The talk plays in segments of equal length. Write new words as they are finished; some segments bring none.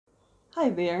Hi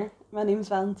there, my name's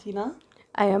Valentina,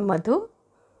 I am Madhu,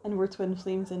 and we're twin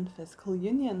flames in physical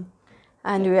union.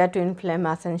 and we are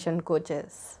Twinflame Ascension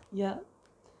coaches. Yeah,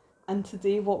 and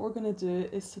today what we're going to do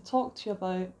is to talk to you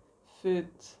about food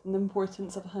and the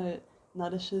importance of how it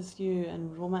nourishes you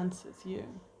and romances you.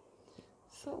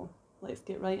 So, let's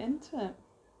get right into it.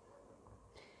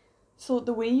 So,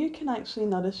 the way you can actually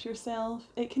nourish yourself,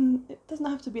 it doesn't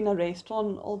have to be in a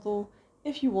restaurant, although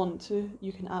if you want to,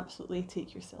 you can absolutely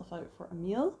take yourself out for a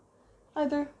meal,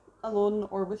 either alone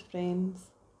or with friends.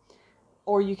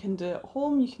 Or you can do it at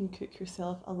home, you can cook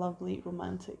yourself a lovely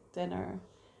romantic dinner,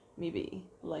 maybe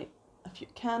light a few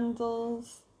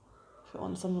candles, put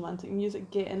on some romantic music,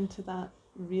 get into that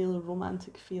real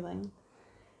romantic feeling.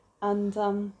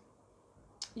 And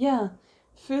yeah,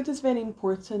 food is very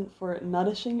important for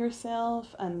nourishing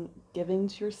yourself and giving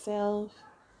to yourself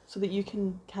so that you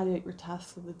can carry out your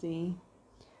tasks of the day.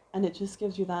 And it just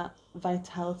gives you that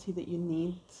vitality that you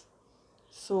need.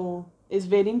 So it's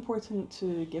very important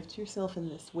to give to yourself in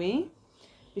this way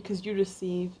because you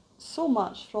receive so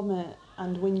much from it.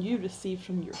 And when you receive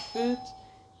from your food,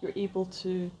 you're able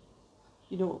to,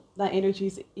 that energy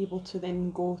is able to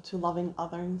then go to loving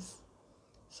others.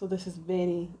 So this is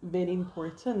very, very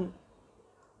important.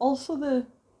 Also, the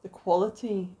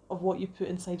quality of what you put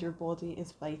inside your body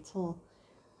is vital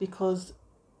because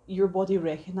your body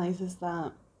recognizes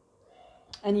that.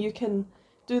 And you can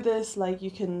do this, like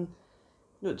you can,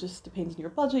 it just depends on your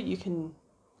budget. You can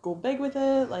go big with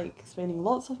it, like spending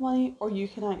lots of money, or you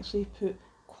can actually put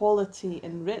quality,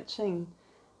 enriching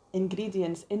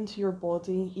ingredients into your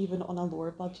body, even on a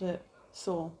lower budget.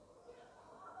 So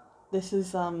this is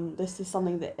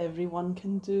something that everyone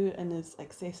can do and is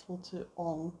accessible to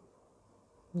all.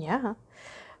 Yeah.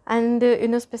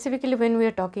 And specifically when we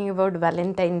are talking about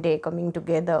Valentine Day coming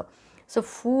together, so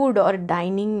food or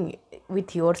dining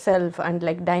with yourself and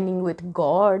like dining with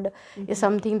God is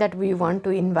something that we want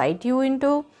to invite you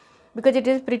into, because it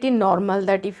is pretty normal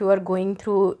that if you are going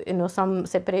through some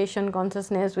separation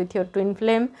consciousness with your twin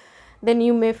flame, then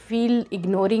you may feel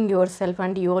ignoring yourself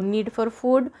and your need for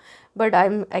food. But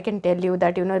I can tell you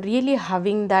that really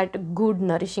having that good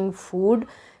nourishing food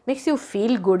makes you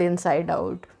feel good inside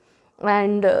out.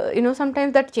 And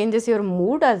sometimes that changes your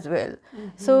mood as well.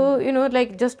 So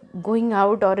like just going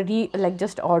out or like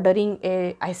just ordering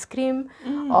a ice cream,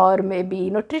 or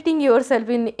maybe treating yourself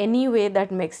in any way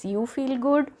that makes you feel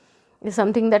good is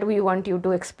something that we want you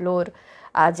to explore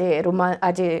as a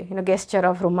gesture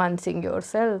of romancing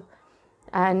yourself.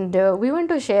 And we want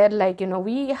to share, like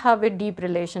we have a deep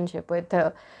relationship with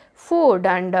food,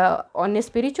 and on a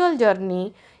spiritual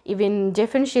journey, even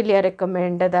Jeff and Shaleia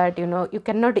recommend that you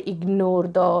cannot ignore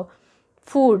the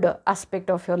food aspect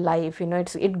of your life.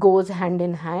 It goes hand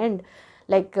in hand,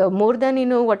 like more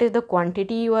than what is the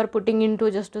quantity you are putting into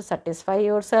just to satisfy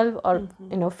yourself or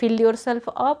fill yourself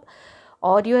up,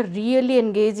 or you are really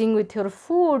engaging with your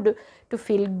food to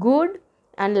feel good,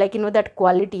 and like that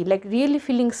quality, like really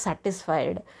feeling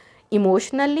satisfied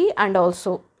emotionally and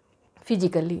also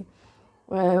physically.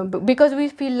 Because we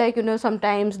feel like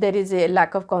sometimes there is a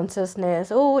lack of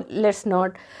consciousness. Oh, let's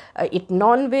not eat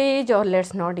non-veg, or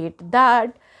let's not eat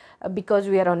that, because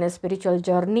we are on a spiritual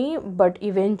journey. But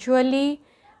eventually,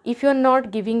 if you're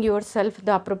not giving yourself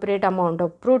the appropriate amount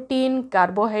of protein,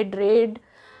 carbohydrate,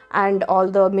 and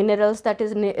all the minerals that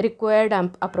is required,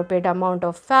 and appropriate amount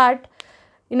of fat,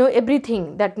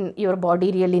 everything that your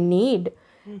body really need,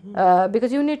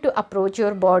 because you need to approach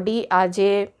your body as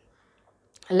a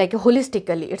like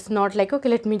holistically. It's not like, okay,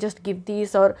 let me just give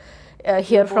these or Your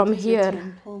hear from body's your here.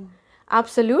 temple.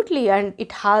 Absolutely. And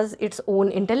it has its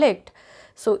own intellect,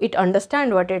 so it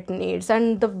understands what it needs,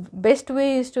 and the best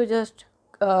way is to just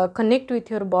connect with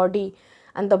your body,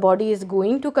 and the body is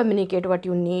going to communicate what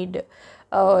you need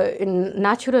in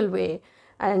natural way.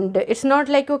 And it's not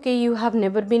like, okay, you have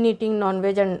never been eating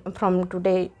non-veg and from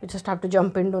today you just have to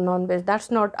jump into non-veg.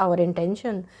 That's not our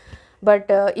intention. But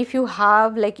if you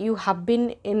have, like you have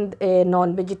been in a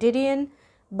non-vegetarian,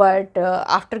 but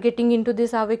after getting into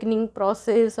this awakening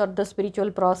process or the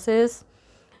spiritual process,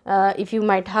 if you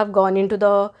might have gone into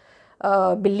the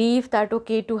belief that,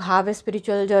 okay, to have a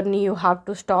spiritual journey you have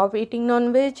to stop eating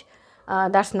non-veg,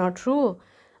 that's not true.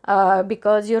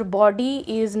 Because your body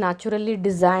is naturally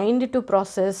designed to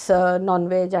process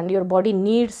non-veg, and your body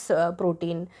needs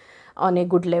protein on a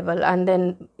good level. And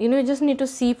then you just need to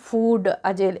see food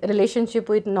as a relationship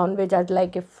with non-veg as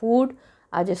like a food,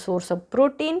 as a source of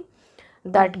protein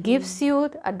that gives you,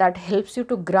 that helps you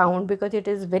to ground, because it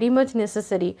is very much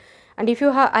necessary. And if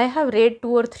you have, I have read 2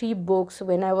 or 3 books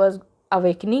when I was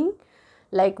awakening,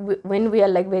 like when we are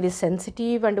like very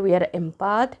sensitive and we are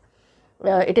empath,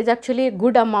 it is actually a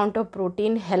good amount of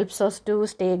protein, helps us to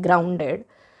stay grounded.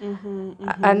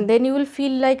 And then you will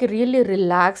feel like really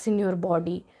relaxed in your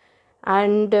body,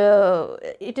 and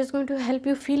it is going to help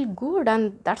you feel good,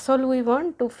 and that's all we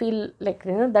want, to feel like,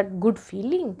 that good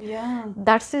feeling. Yeah.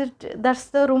 That's it. That's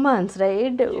the romance,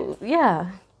 right? Yes.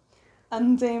 Yeah.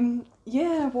 And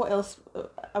yeah, what else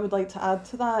I would like to add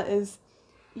to that is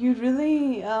you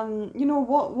really,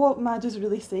 what Maj is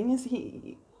really saying is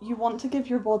you want to give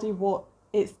your body what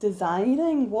it's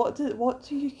desiring. What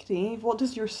do you crave? What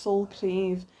does your soul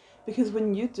crave? Because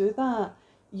when you do that,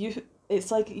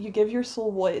 it's like you give your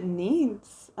soul what it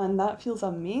needs, and that feels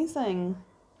amazing.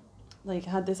 Like,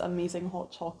 I had this amazing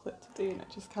hot chocolate today, and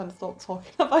I just can't stop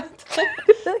talking about it.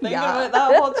 Thinking about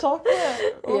that hot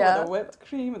chocolate. Oh, with the whipped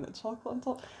cream and the chocolate on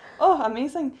top. Oh,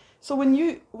 amazing. So when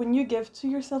you give to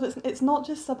yourself, it's not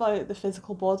just about the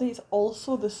physical body, it's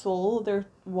also the soul. They're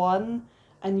one,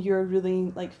 and you're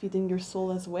really like feeding your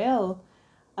soul as well.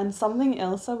 And something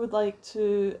else I would like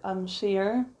to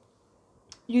share,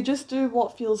 you just do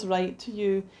what feels right to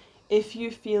you. If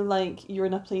you feel like you're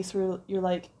in a place where you're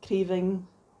like craving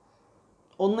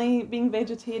only being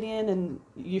vegetarian and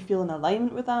you feel in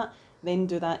alignment with that, then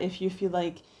do that. If you feel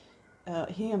like,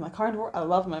 hey, I'm a carnivore, I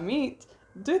love my meat,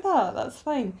 do that, that's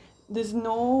fine. There's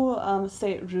no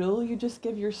set rule, you just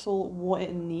give your soul what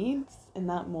it needs in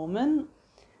that moment.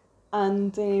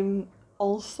 And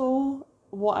also,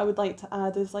 what I would like to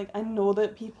add is, like, I know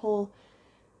that people,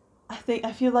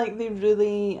 I feel like they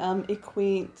really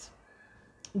equate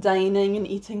dining and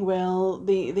eating well.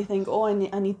 They think, oh, I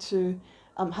need to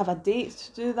have a date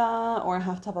to do that, or I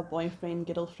have to have a boyfriend,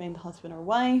 girlfriend, husband or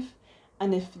wife.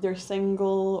 And if they're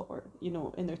single, or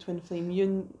in their twin flame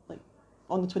union, like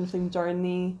on the twin flame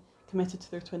journey, committed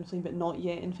to their twin flame but not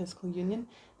yet in physical union,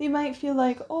 they might feel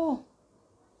like, oh,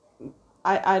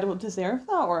 I don't deserve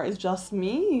that, or it's just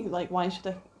me, like, why should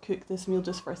I cook this meal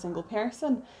just for a single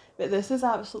person? But this is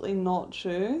absolutely not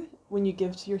true. When you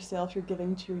give to yourself, you're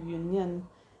giving to your union,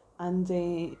 and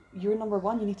you're number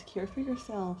one. You need to care for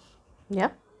yourself.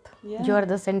 Yep. Yeah. You are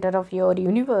the center of your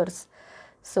universe.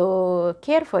 So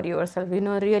care for yourself,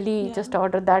 really just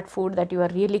order that food that you are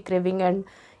really craving and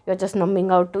you're just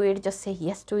numbing out to it. Just say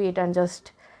yes to it and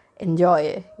just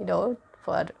enjoy,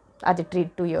 for as a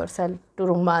treat to yourself, to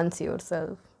romance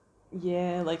yourself.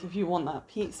 Yeah, like if you want that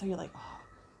pizza, you're like, oh,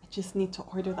 I just need to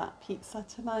order that pizza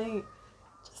tonight.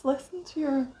 Just listen to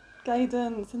your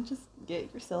guidance and just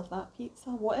get yourself that pizza,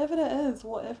 whatever it is,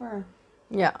 whatever.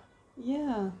 Yeah.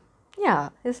 Yeah,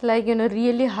 it's like,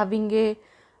 really having a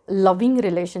loving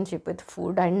relationship with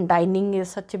food, and dining is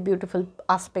such a beautiful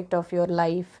aspect of your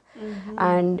life.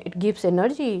 And it gives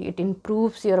energy, it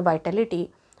improves your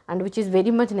vitality, and which is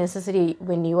very much necessary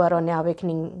when you are on an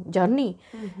awakening journey.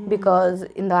 Because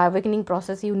in the awakening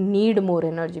process you need more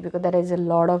energy, because there is a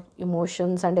lot of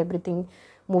emotions and everything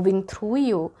moving through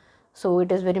you. So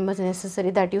it is very much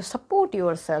necessary that you support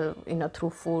yourself through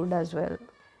food as well.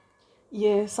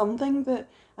 Yeah,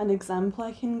 an example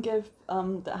I can give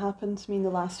that happened to me in the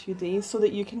last few days, so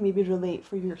that you can maybe relate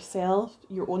for yourself,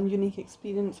 your own unique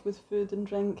experience with food and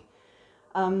drink.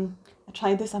 I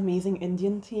tried this amazing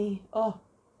Indian tea. Oh,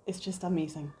 it's just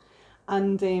amazing.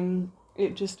 And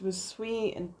it just was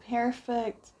sweet and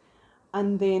perfect.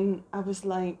 And then I was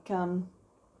like, now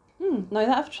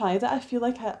that I've tried it, I feel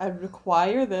like I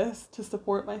require this to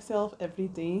support myself every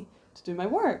day to do my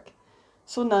work.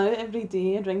 So now every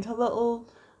day I drink a little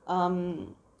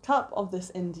cup of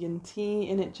this Indian tea,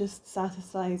 and it just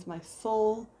satisfies my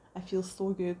soul. I feel so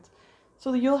good.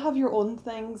 So you'll have your own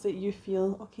things that you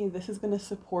feel, okay, this is going to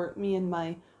support me in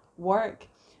my work.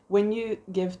 When you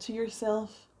give to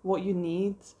yourself what you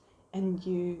need, and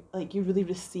you really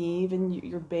receive, and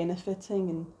you're benefiting,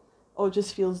 and it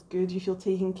just feels good, you feel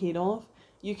taken care of,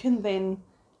 you can then,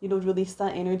 release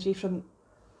that energy from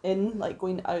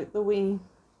going out the way,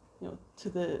 to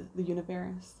the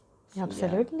universe. So,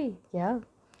 absolutely, yeah.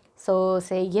 So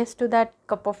say yes to that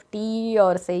cup of tea,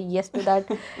 or say yes to that,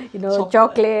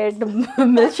 chocolate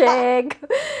milkshake.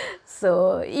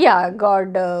 So yeah,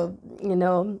 God,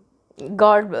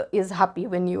 God is happy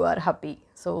when you are happy.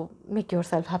 So make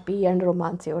yourself happy and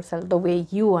romance yourself the way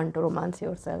you want to romance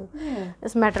yourself. Yeah.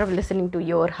 It's a matter of listening to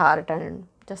your heart and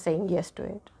just saying yes to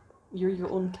it. You're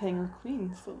your own king or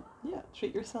queen, so yeah,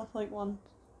 treat yourself like one.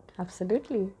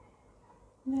 Absolutely.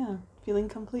 Yeah, feeling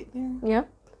complete there? Yeah.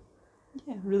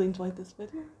 Yeah, really enjoyed this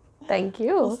video. Thank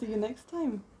you. I'll see you next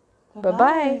time.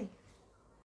 Bye-bye.